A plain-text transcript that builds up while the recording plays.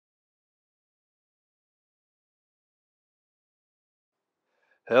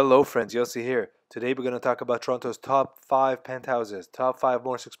Hello friends, Yossi here. Today we're going to talk about Toronto's top 5 penthouses, top 5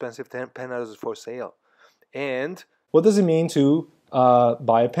 most expensive penthouses for sale. And what does it mean to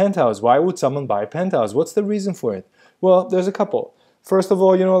buy a penthouse? Why would someone buy a penthouse? What's the reason for it? Well, there's a couple. First of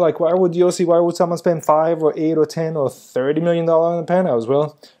all, like why would someone spend 5 or 8 or 10 or $30 million on a penthouse?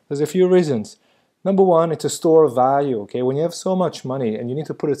 Well, there's a few reasons. Number one, it's a store of value, okay? When you have so much money and you need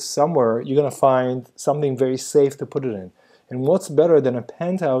to put it somewhere, you're going to find something very safe to put it in. And what's better than a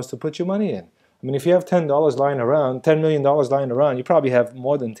penthouse to put your money in? I mean, if you have $10 lying around, $10 million lying around, you probably have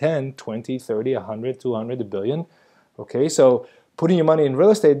more than 10, 20, 30, 100, 200, a billion. Okay, so putting your money in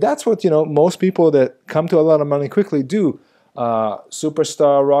real estate, that's what, most people that come to a lot of money quickly do.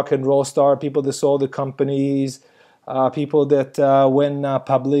 Superstar, rock and roll star, people that sold the companies, people that went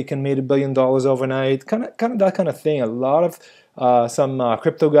public and made $1 billion overnight, kind of that kind of thing. A lot of some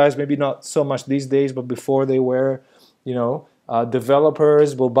crypto guys, maybe not so much these days, but before they were,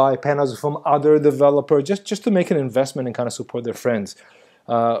 developers will buy penthouses from other developers just to make an investment and kind of support their friends.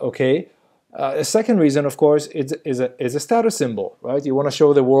 Okay. A second reason, of course, is a status symbol, right? You want to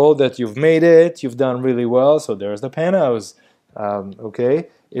show the world that you've made it, you've done really well. So there's the penthouse. Okay,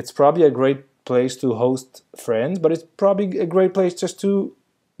 it's probably a great place to host friends, but it's probably a great place just to,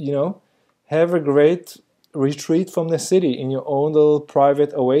 have a great retreat from the city in your own little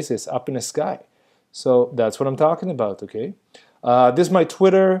private oasis up in the sky. So that's what I'm talking about, okay? This is my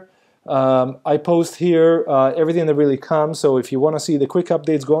Twitter. I post here everything that really comes. So if you want to see the quick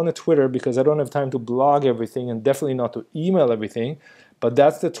updates, go on the Twitter because I don't have time to blog everything and definitely not to email everything. But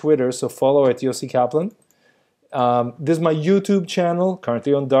that's the Twitter, so follow at Yossi Kaplan. This is my YouTube channel,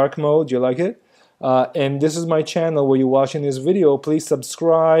 currently on dark mode. Do you like it? And this is my channel where you're watching this video. Please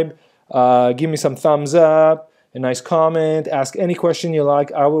subscribe, give me some thumbs up, a nice comment, ask any question you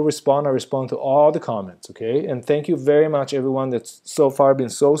like. I will respond. I respond to all the comments, okay? And thank you very much, everyone that's so far been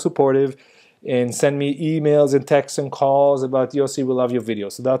so supportive and send me emails and texts and calls about Yossi, we love your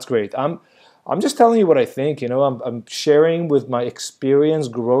videos. So that's great. I'm just telling you what I think. I'm sharing with my experience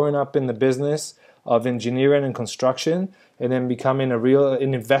growing up in the business of engineering and construction, and then becoming an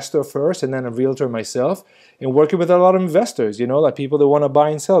investor first, and then a realtor myself, and working with a lot of investors. Like people that want to buy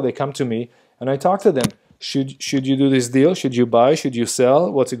and sell, they come to me, and I talk to them. Should you do this deal? Should you buy? Should you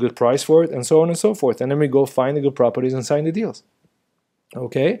sell? What's a good price for it? And so on and so forth. And then we go find the good properties and sign the deals.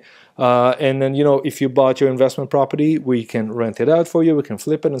 Okay? And then, if you bought your investment property, we can rent it out for you. We can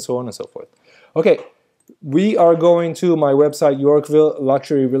flip it and so on and so forth. Okay. We are going to my website,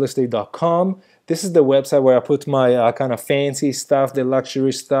 YorkvilleLuxuryRealEstate.com. This is the website where I put my kind of fancy stuff, the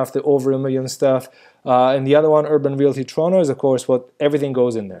luxury stuff, the over $1 million stuff. And the other one, Urban Realty Toronto, is of course what everything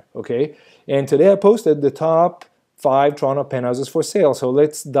goes in there. Okay. And today I posted the top 5 Toronto penthouses for sale. So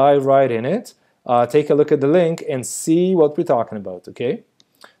let's dive right in it. Take a look at the link and see what we're talking about. Okay.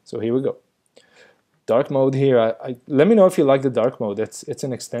 So here we go. Dark mode here. Let me know if you like the dark mode. It's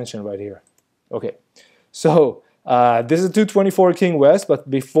an extension right here. Okay. So this is 224 King West, but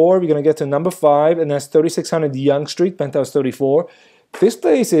before we're going to get to number 5, and that's 3600 Yonge Street, Penthouse 34. This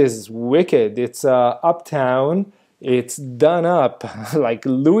place is wicked. It's uptown. It's done up like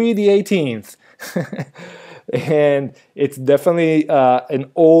Louis XVIII. And it's definitely an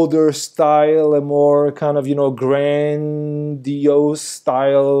older style, a more kind of, grandiose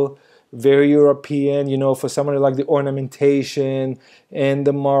style, very European, for someone who like the ornamentation and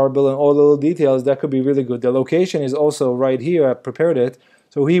the marble and all the little details, that could be really good. The location is also right here. I prepared it.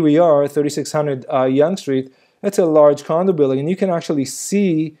 So here we are, 3600 Yonge Street. It's a large condo building, and you can actually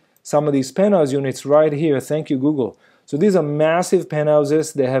see some of these penthouse units right here. Thank you, Google. So these are massive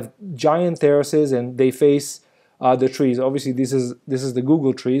penthouses. They have giant terraces, and they face the trees. Obviously, this is the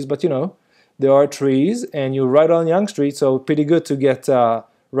Google trees, but there are trees, and you're right on Yonge Street, so pretty good to get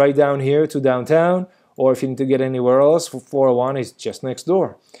right down here to downtown, or if you need to get anywhere else, 401 is just next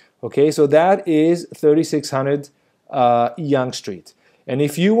door. Okay, so that is 3600 Yonge Street. And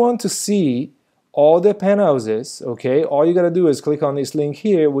if you want to see all the penthouses, okay, all you got to do is click on this link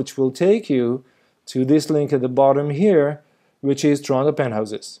here, which will take you to this link at the bottom here, which is Toronto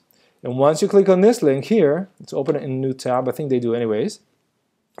Penthouses. And once you click on this link here, let's open it in a new tab. I think they do anyways.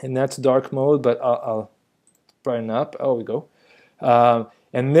 And that's dark mode, but I'll brighten up. Oh, we go.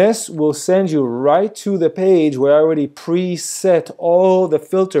 And this will send you right to the page where I already preset all the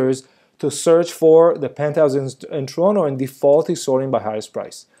filters to search for the penthouses in Toronto, and default is sorting by highest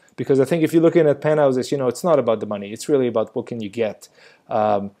price. Because I think if you're looking at penthouses, it's not about the money. It's really about what can you get.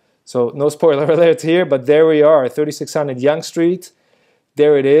 So no spoiler alert here, but there we are, 3600 Yonge Street.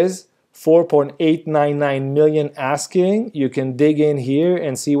 There it is, 4.899 million asking. You can dig in here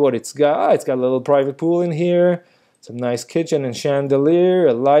and see what it's got. It's got a little private pool in here. Some nice kitchen and chandelier,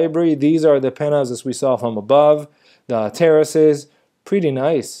 a library. These are the penthouses we saw from above. The terraces, pretty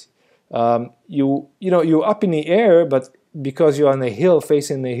nice. You're up in the air, but because you're on the hill,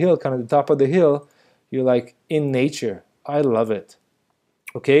 facing the hill, kind of the top of the hill, you're like in nature. I love it.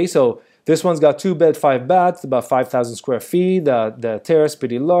 Okay, so this one's got 2 bed, 5 baths, about 5,000 square feet. The terrace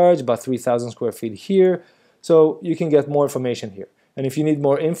pretty large, about 3,000 square feet here. So you can get more information here. And if you need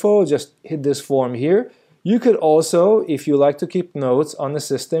more info, just hit this form here. You could also, if you like to keep notes on the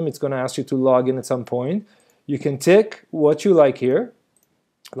system, it's going to ask you to log in at some point. You can tick what you like here,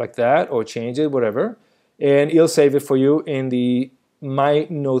 like that, or change it, whatever, and it'll save it for you in the My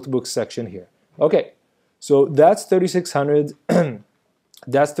Notebook section here. Okay, so that's 3600.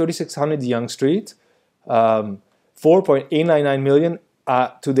 That's 3600 Young Street, 4.899 million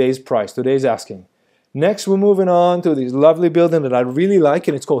at today's price, today's asking. Next, we're moving on to this lovely building that I really like,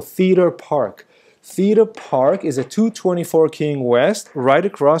 and it's called Theater Park. Theater Park is a 224 King West, right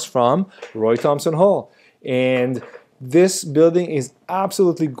across from Roy Thompson Hall. And this building is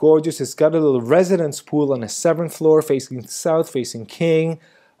absolutely gorgeous. It's got a little residence pool on the 7th floor, facing south, facing King.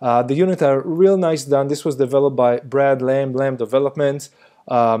 The units are real nice done. This was developed by Brad Lamb, Lamb Development.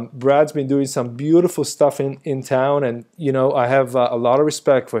 Brad's been doing some beautiful stuff in town, and I have a lot of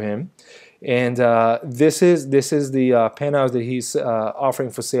respect for him. And this is the penthouse that he's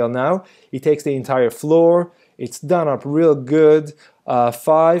offering for sale now. He takes the entire floor. It's done up real good.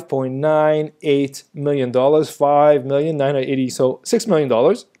 $5.98 million, $5,980,000, so $6 million.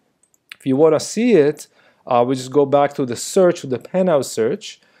 If you want to see it, we just go back to the search, to the penthouse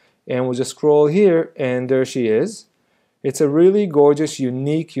search, and we'll just scroll here, and there she is. It's a really gorgeous,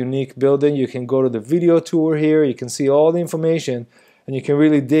 unique building. You can go to the video tour here. You can see all the information, and you can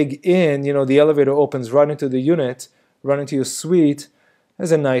really dig in. The elevator opens right into the unit, right into your suite.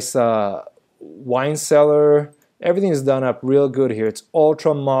 There's a nice wine cellar. Everything is done up real good here. It's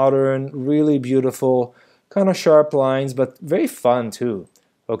ultra modern, really beautiful, kind of sharp lines, but very fun too.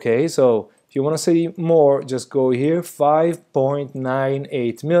 Okay, so if you want to see more, just go here,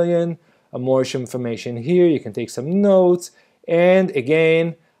 5.98 million. More information here. You can take some notes. And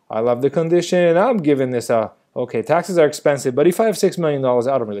again, I love the condition. I'm giving this a, okay, taxes are expensive, but if I have $6 million,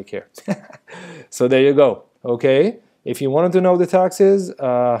 I don't really care. So there you go. Okay, if you wanted to know the taxes,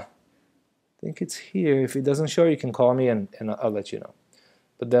 I think it's here. If it doesn't show, you can call me and I'll let you know.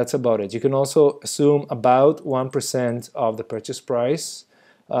 But that's about it. You can also assume about 1% of the purchase price,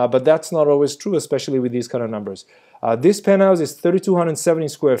 but that's not always true, especially with these kind of numbers. This penthouse is 3,270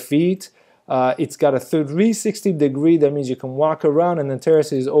 square feet. It's got a 360 degree. That means you can walk around, and the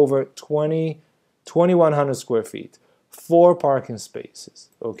terrace is over 2,100 square feet. 4 parking spaces.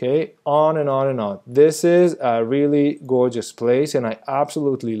 Okay, on and on and on. This is a really gorgeous place, and I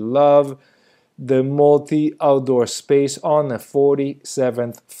absolutely love the multi-outdoor space on the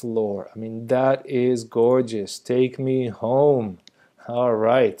 47th floor. I mean, that is gorgeous. Take me home. All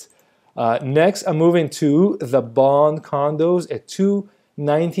right. Next, I'm moving to the Bond Condos at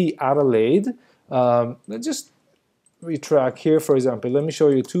 290 Adelaide. Let's just retract here, for example. Let me show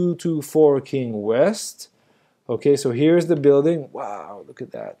you 224 King West. Okay, so here's the building. Wow, look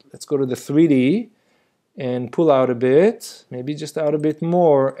at that. Let's go to the 3D and pull out a bit, maybe just out a bit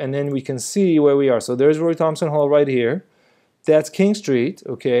more, and then we can see where we are. So there's Roy Thompson Hall right here. That's King Street,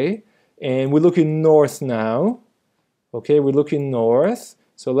 okay? And we're looking north now. Okay, we're looking north.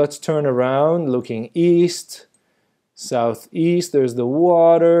 So let's turn around, looking east, southeast. There's the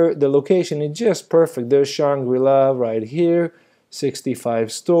water. The location is just perfect. There's Shangri-La right here,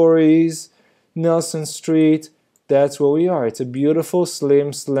 65 stories. Nelson Street, that's where we are. It's a beautiful,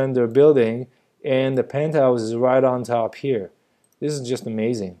 slim, slender building, and the penthouse is right on top here. This is just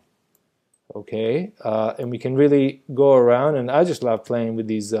amazing. Okay, and we can really go around, and I just love playing with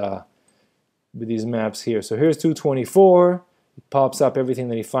these maps here. So here's 224. It pops up everything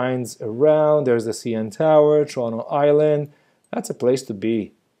that he finds around. There's the CN Tower, Toronto Island. That's a place to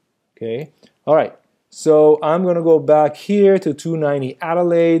be. Okay, all right. So I'm gonna go back here to 290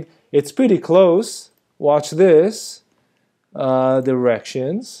 Adelaide. It's pretty close. Watch this.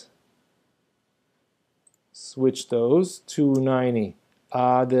 Directions. Switch those. 290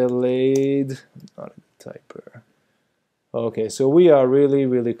 Adelaide. Not a typer. Okay, so we are really,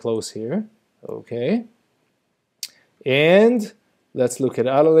 really close here. Okay. And let's look at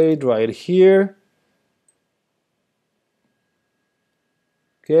Adelaide right here.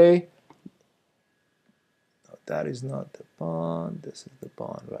 Okay. No, that is not the bond. This is the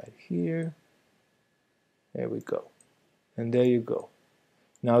bond right here. There we go. And there you go.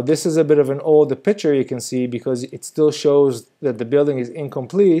 Now this is a bit of an older picture, you can see, because it still shows that the building is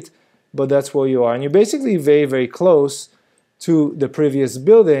incomplete. but that's where you are. And you're basically very, very close to the previous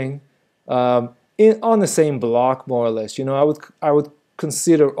building on the same block, more or less. You know, I would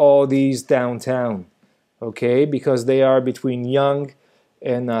consider all these downtown, okay, because they are between Yonge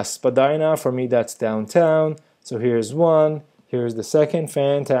and Spadina. For me, that's downtown. So here's one, here's the second.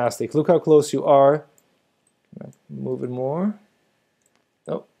 Fantastic. Look how close you are. Move it more.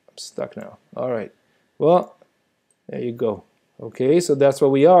 Oh, I'm stuck now. All right. Well, there you go. Okay, so that's where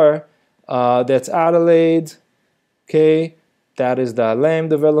we are. That's Adelaide. Okay, that is the Lamb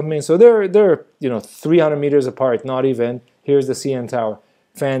development. So they're 300 meters apart, not even. Here's the CN Tower.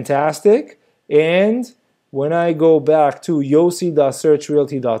 Fantastic. And when I go back to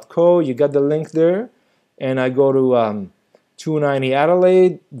yossi.searchrealty.co, you got the link there, and I go to 290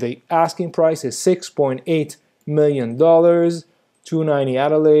 Adelaide. The asking price is $6.8 million. 290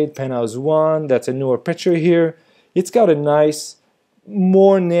 Adelaide, penthouse 1. That's a newer picture here. It's got a nice,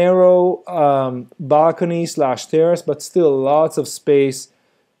 more narrow balcony / terrace, but still lots of space.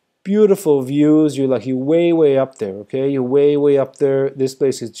 Beautiful views. You're way up there, okay? You're way up there. This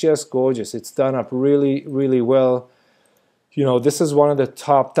place is just gorgeous. It's done up really, really well. You know, this is one of the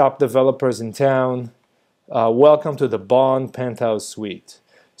top developers in town. Welcome to the Bond Penthouse Suite.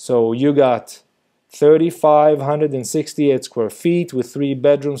 So you got 3,568 square feet with 3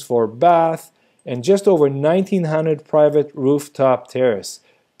 bedrooms, 4 bath, and just over 1,900 private rooftop terrace.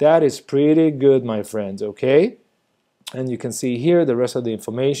 That is pretty good, my friends, okay? And you can see here the rest of the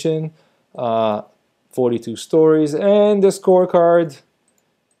information, 42 stories, and the scorecard,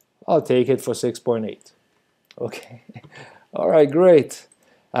 I'll take it for 6.8. Okay, all right, great.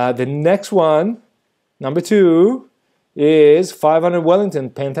 The next one, number 2, is 500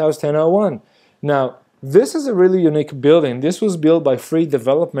 Wellington, penthouse 1001. Now, this is a really unique building. This was built by Free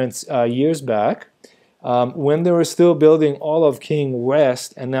Developments years back when they were still building all of King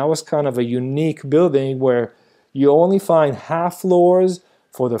West, and that was kind of a unique building where you only find half floors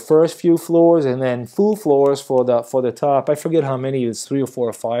for the first few floors and then full floors for the top. I forget how many, it's 3 or 4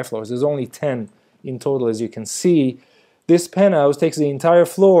 or 5 floors. There's only 10 in total, as you can see. This penthouse takes the entire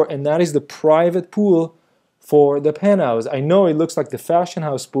floor, and that is the private pool for the penthouse. I know it looks like the Fashion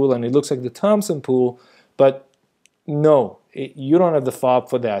House pool and it looks like the Thompson pool, but no, you don't have the fob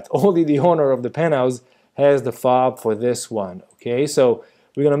for that. Only the owner of the penthouse has the fob for this one. Okay, so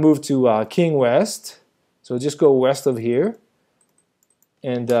we're gonna move to King West. So just go west of here,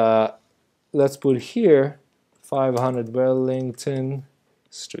 and let's put here 500 Wellington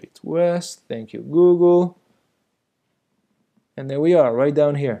Street West. Thank you, Google. And there we are, right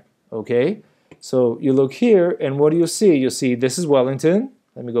down here. Okay, so you look here, and what do you see? You see this is Wellington.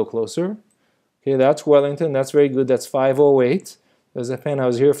 Let me go closer. Okay, that's Wellington. That's very good. That's 508. There's a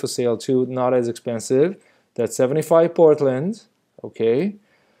penthouse here for sale too, not as expensive. That's 75 Portland. Okay.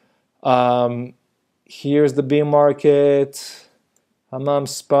 Here's the B Market, Hammam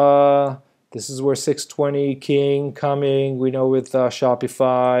Spa. This is where 620 King coming. We know with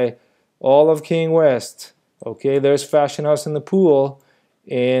Shopify, all of King West. Okay, there's Fashion House in the pool,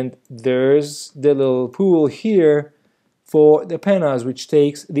 and there's the little pool here for the penthouse, which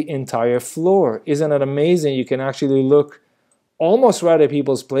takes the entire floor. Isn't that amazing? You can actually look almost right at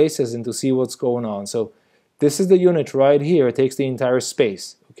people's places and to see what's going on. So this is the unit right here. It takes the entire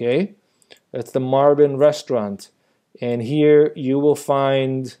space. Okay. That's the Marvin restaurant, and here you will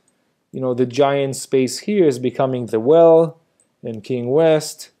find, the giant space here is becoming the Well and King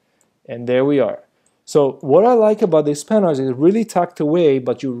West, and there we are. So what I like about this penthouse is really tucked away,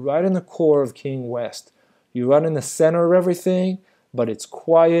 but you're right in the core of King West. You're right in the center of everything, but it's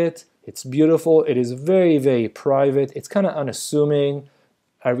quiet, it's beautiful, it is very, very private, it's kind of unassuming.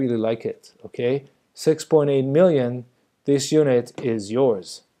 I really like it, okay? 6.8 million, this unit is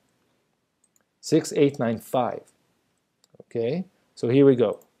yours. 6895. Okay, so here we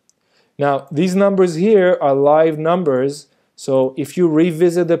go. Now these numbers here are live numbers, so if you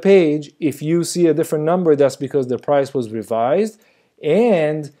revisit the page, if you see a different number, that's because the price was revised.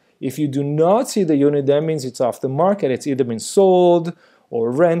 And if you do not see the unit, that means it's off the market. It's either been sold or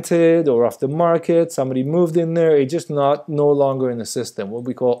rented or off the market. Somebody moved in there. It's just no longer in the system, what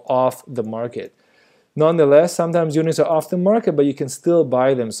we call off the market. Nonetheless, sometimes units are off the market, but you can still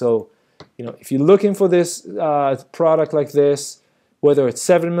buy them. So if you're looking for this product like this, whether it's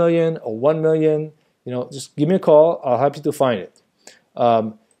 7 million or 1 million, just give me a call. I'll help you to find it.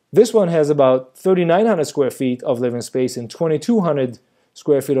 This one has about 3,900 square feet of living space and 2,200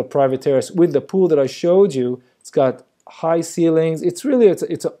 square feet of private terrace with the pool that I showed you. It's got high ceilings. It's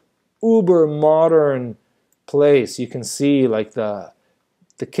an uber modern place. You can see like the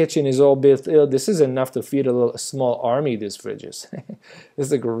The kitchen is all built in. This is enough to feed a small army, these fridges. This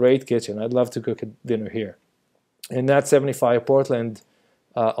is a great kitchen. I'd love to cook a dinner here. And that's 75 Portland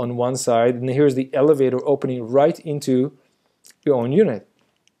on one side. And here's the elevator opening right into your own unit.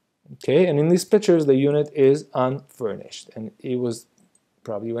 Okay, and in these pictures, the unit is unfurnished. And it was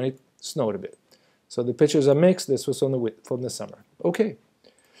probably when it snowed a bit. So the pictures are mixed. This was from the summer. Okay.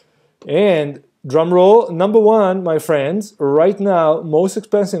 And drum roll, number one, my friends, right now, most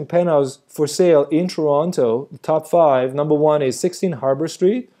expensive penthouse for sale in Toronto, the top 5, number 1 is 16 Harbor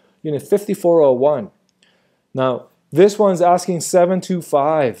Street, unit 5401. Now, this one's asking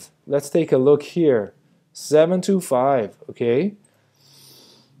 725. Let's take a look here. 725, okay?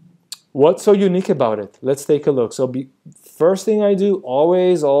 What's so unique about it? Let's take a look. So first thing I do,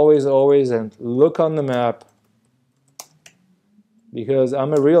 always, and look on the map, because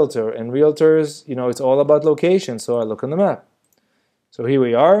I'm a realtor, and realtors, you know, it's all about location, so I look on the map. So here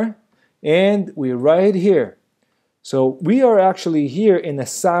we are, and we're right here. So we are actually here in the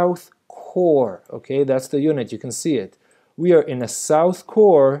south core, okay? That's the unit, you can see it. We are in the south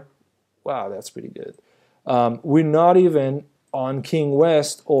core. Wow, that's pretty good. We're not even on King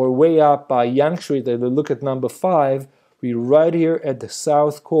West or way up by Yonge Street. Look at number 5. We're right here at the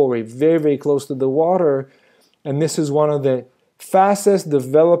south core. We're very, very close to the water, and this is one of the fastest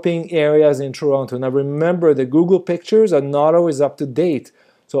developing areas in Toronto. Now remember, the Google pictures are not always up to date.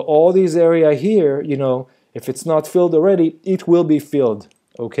 So all these area here, you know, if it's not filled already, it will be filled,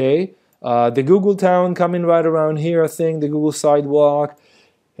 okay? The Google Town coming right around here, I think, the Google Sidewalk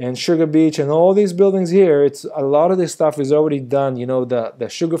and Sugar Beach and all these buildings here, it's a lot of this stuff is already done. You know, the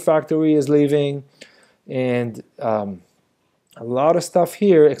sugar factory is leaving, and a lot of stuff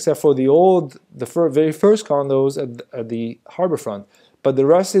here, except for the very first condos at the harborfront. But the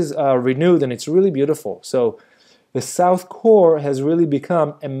rest is renewed, and it's really beautiful. So the South Core has really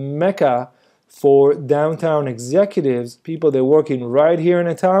become a mecca for downtown executives, people that are working right here in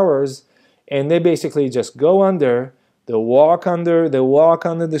the towers, and they basically just go under, they walk under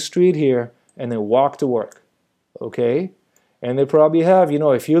the street here, and they walk to work, okay? And they probably have, you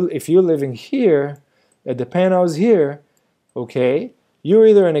know, if you're living here at the penthouse here, okay, you're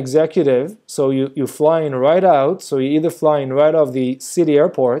either an executive, so you're flying right out, so you're either flying right off the city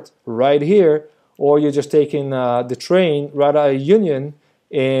airport right here, or you're just taking the train right out of Union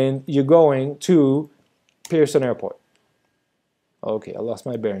and you're going to Pearson Airport. Okay, I lost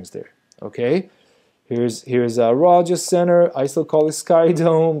my bearings there. Okay, here's Rogers Center. I still call it Sky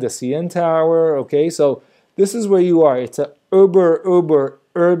Dome, the CN Tower. Okay, so this is where you are. It's a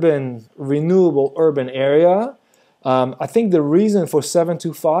urban, renewable urban area. I think the reason for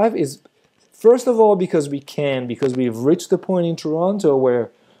 725 is, first of all, because we've reached the point in Toronto where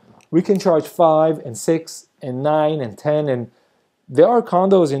we can charge 5 and 6 and 9 and 10, and there are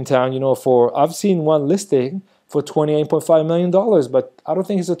condos in town, you know, I've seen one listing for $28.5 million, but I don't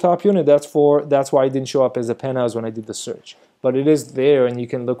think it's a top unit. That's why it didn't show up as a penthouse when I did the search. But it is there, and you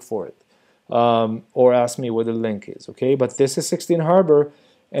can look for it. Or ask me where the link is, okay? But this is 16 Harbor,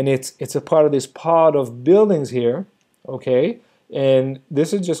 and it's a part of this pod of buildings here, okay? And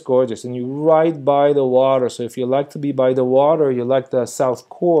this is just gorgeous, and you're right by the water. So if you like to be by the water, you like the South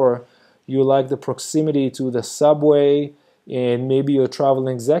Core, you like the proximity to the subway, and maybe you're a travel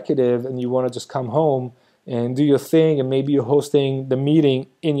executive and you want to just come home and do your thing, and maybe you're hosting the meeting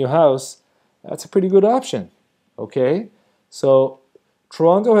in your house, that's a pretty good option, okay? So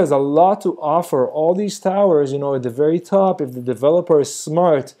Toronto has a lot to offer. All these towers, you know, at the very top, if the developer is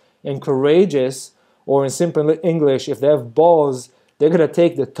smart and courageous, or in simple English, if they have balls, they're going to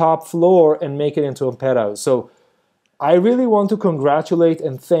take the top floor and make it into a penthouse. So I really want to congratulate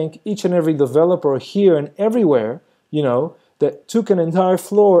and thank each and every developer here and everywhere, you know, that took an entire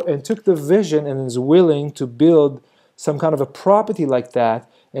floor and took the vision and is willing to build some kind of a property like that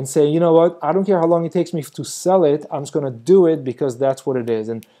and say, you know what, I don't care how long it takes me to sell it, I'm just going to do it because that's what it is.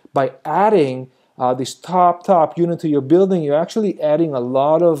 And by adding this top unit to your building, you're actually adding a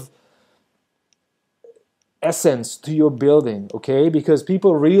lot of essence to your building, okay? Because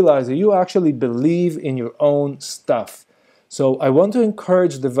people realize that you actually believe in your own stuff. So I want to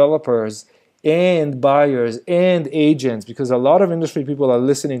encourage developers and buyers and agents, because a lot of industry people are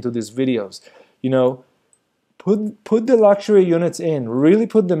listening to these videos, you know, put the luxury units in, really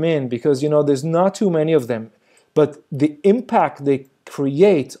put them in, because, you know, there's not too many of them, but the impact they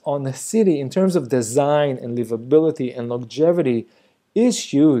create on the city in terms of design and livability and longevity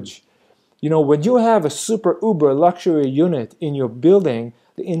is huge. You know, when you have a super uber luxury unit in your building,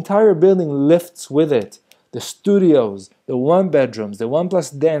 the entire building lifts with it. The studios, the 1 bedrooms, the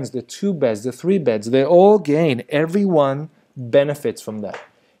 1+ dens, the 2 beds, the 3 beds, they all gain. Everyone benefits from that.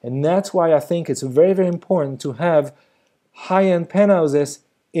 And that's why I think it's very, very important to have high-end penthouses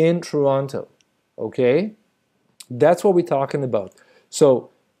in Toronto, okay? That's what we're talking about. So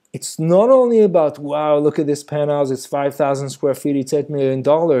it's not only about, wow, look at this penthouse, it's 5,000 square feet, it's $8 million.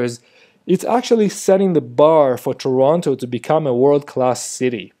 It's actually setting the bar for Toronto to become a world-class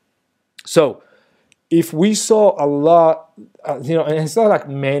city. So if we saw a lot, and it's not like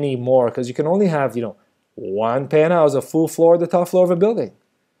many more, because you can only have, one penthouse, a full floor, the top floor of a building.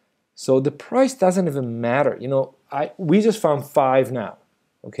 So the price doesn't even matter. We just found 5 now,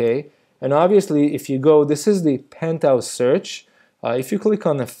 okay? And obviously, if you go, this is the penthouse search. If you click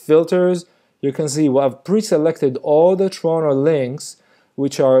on the filters, you can see I've pre-selected all the Toronto links,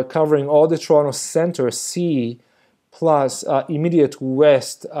 which are covering all the Toronto Center C, plus immediate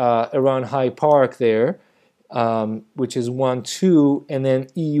west around High Park there, which is 1, 2, and then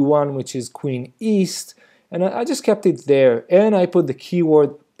E1, which is Queen East. And I just kept it there, and I put the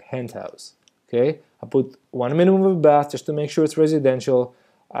keyword penthouse, okay? I put 1 minimum of a bath just to make sure it's residential.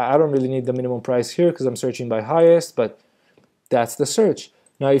 I don't really need the minimum price here because I'm searching by highest, but that's the search.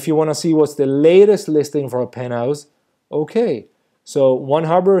 Now, if you want to see what's the latest listing for a penthouse, okay. So 1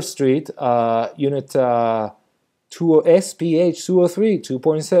 Harbor Street, unit SPH 203,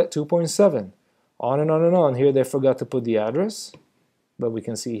 2.7. On and on and on. Here they forgot to put the address, but we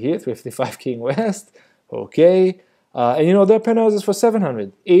can see here, 55 King West. Okay. And their penthouses for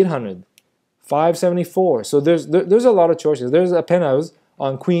 700, 800, 574. So there's a lot of choices. There's a penthouse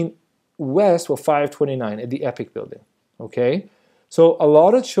on Queen West for 529 at the Epic building. Okay. So a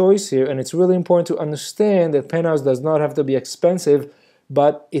lot of choice here, and it's really important to understand that penthouse does not have to be expensive,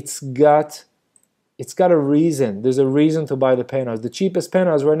 but it's got a reason. There's a reason to buy the penthouse. The cheapest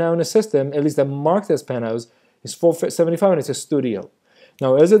penthouse right now in the system, at least the marked as penthouse, is $475, and it's a studio.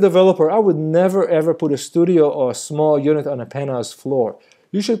 Now, as a developer, I would never ever put a studio or a small unit on a penthouse floor.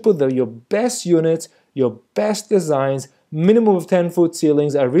 You should put your best units, your best designs, minimum of 10-foot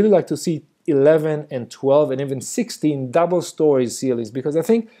ceilings. I really like to see 11 and 12 and even 16 double-story ceilings, because I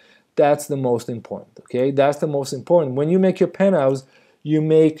think that's the most important, okay? That's the most important. When you make your penthouse, you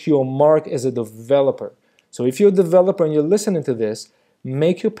make your mark as a developer. So if you're a developer and you're listening to this,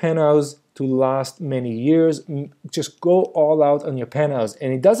 make your penthouse to last many years. Just go all out on your penthouse.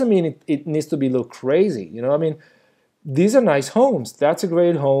 And it doesn't mean it needs to be look crazy. These are nice homes. That's a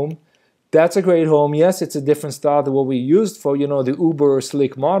great home. That's a great home. Yes, it's a different style than what we used for, the uber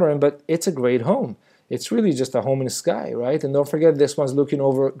sleek modern, but it's a great home. It's really just a home in the sky, right? And don't forget, this one's looking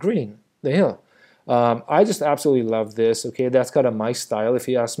over green, the hill. I just absolutely love this. Okay, that's kind of my style. If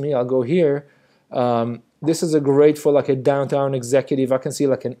you ask me, I'll go here. This is a great for like a downtown executive. I can see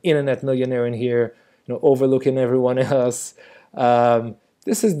like an internet millionaire in here, overlooking everyone else.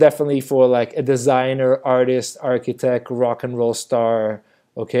 This is definitely for like a designer, artist, architect, rock and roll star.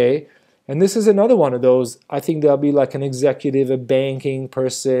 Okay, and this is another one of those. I think there'll be like an executive, a banking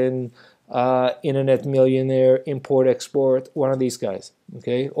person, internet millionaire, import export, one of these guys.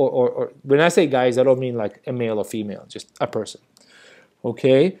 Okay, or when I say guys, I don't mean like a male or female, just a person.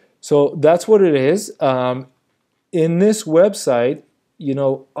 Okay, so that's what it is. In this website,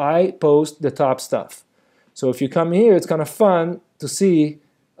 I post the top stuff. So if you come here, it's kind of fun to see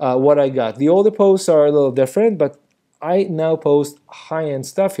what I got. The older posts are a little different, but I now post high-end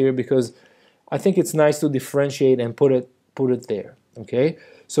stuff here because I think it's nice to differentiate and put it there. Okay,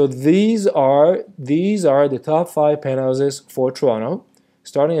 so these are the top 5 penthouses for Toronto,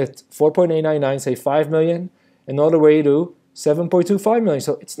 starting at 4.899, say 5 million, and all the way to 7.25 million.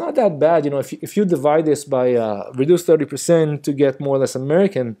 So it's not that bad. If you divide this by reduce 30% to get more or less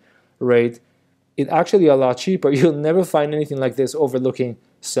American rate, it's actually a lot cheaper. You'll never find anything like this overlooking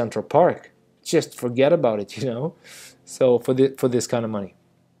Central Park. Just forget about it, So for this kind of money,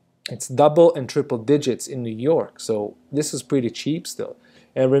 it's double and triple digits in New York. So this is pretty cheap still.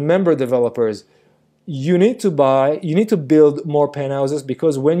 And remember, developers, you need to build more penthouses,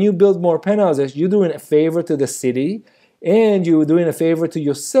 because when you build more penthouses, you're doing a favor to the city and you're doing a favor to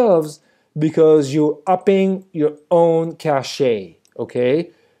yourselves, because you're upping your own cachet,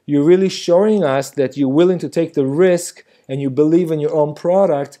 okay? You're really showing us that you're willing to take the risk and you believe in your own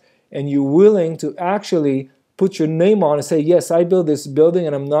product, and you're willing to actually put your name on and say, yes, I built this building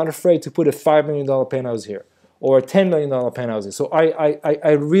and I'm not afraid to put a $5 million penthouse here or a $10 million penthouse. So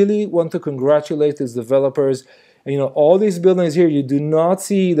I really want to congratulate these developers. And, all these buildings here, you do not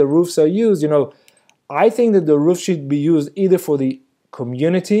see the roofs are used. I think that the roof should be used either for the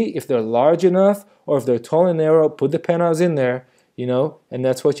community, if they're large enough, or if they're tall and narrow, put the penthouse in there, and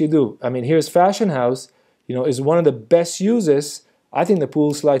that's what you do. I mean, here's Fashion House, is one of the best uses. I think the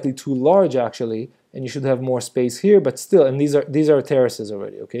pool's slightly too large, actually. and you should have more space here, but still, and these are terraces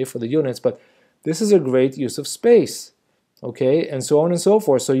already, okay, for the units, but this is a great use of space, okay, and so on and so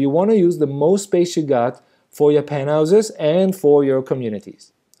forth. So you want to use the most space you got for your penthouses and for your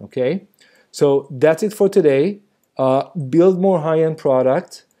communities, okay? So that's it for today. Build more high-end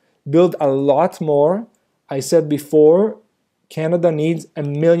product, build a lot more. I said before, Canada needs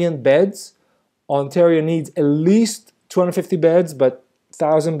 1 million beds. Ontario needs at least 250 beds, but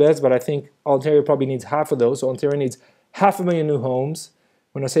 1,000 beds, but I think Ontario probably needs half of those. So Ontario needs 500,000 new homes.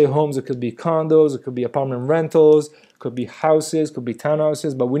 When I say homes, it could be condos, it could be apartment rentals, it could be houses, it could be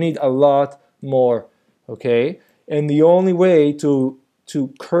townhouses, but we need a lot more, okay? And the only way to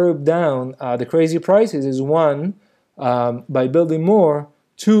curb down the crazy prices is 1, by building more,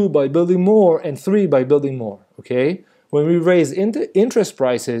 2, by building more, and 3, by building more, okay? When we raise interest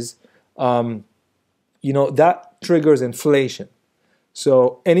prices, you know, that triggers inflation.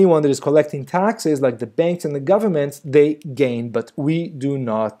 So anyone that is collecting taxes, like the banks and the governments, they gain, but we do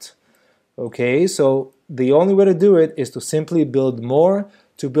not. Okay, so the only way to do it is to simply build more,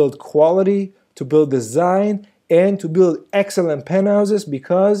 to build quality, to build design, and to build excellent penthouses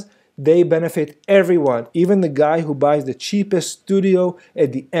because they benefit everyone, even the guy who buys the cheapest studio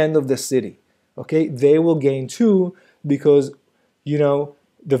at the end of the city. Okay, they will gain too because, you know,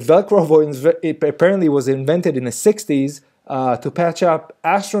 the Velcro apparently was invented in the 60s to patch up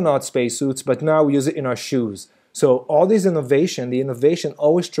astronaut spacesuits, but now we use it in our shoes. So all this innovation, the innovation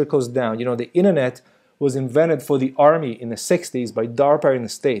always trickles down. You know, the internet was invented for the army in the 60s by DARPA in the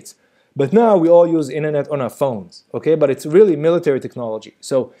States. But now we all use internet on our phones, okay? But it's really military technology.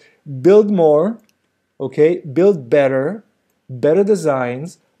 So build more, okay? Build better, better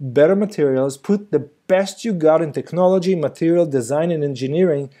designs, better materials, put the best you got in technology, material, design, and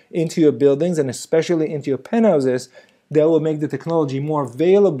engineering into your buildings and especially into your penthouses. That will make the technology more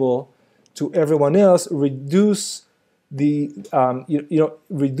available to everyone else, reduce the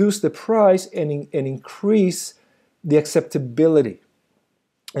reduce the price and increase the acceptability,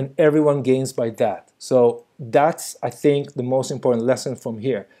 and everyone gains by that. So that's, I think, the most important lesson from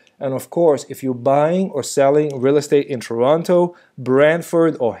here. And of course, if you're buying or selling real estate in Toronto,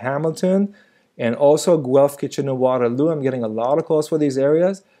 Brantford, or Hamilton, and also Guelph, Kitchener, Waterloo, I'm getting a lot of calls for these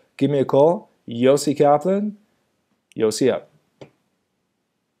areas. Give me a call, Yossi Kaplan. Yossi up.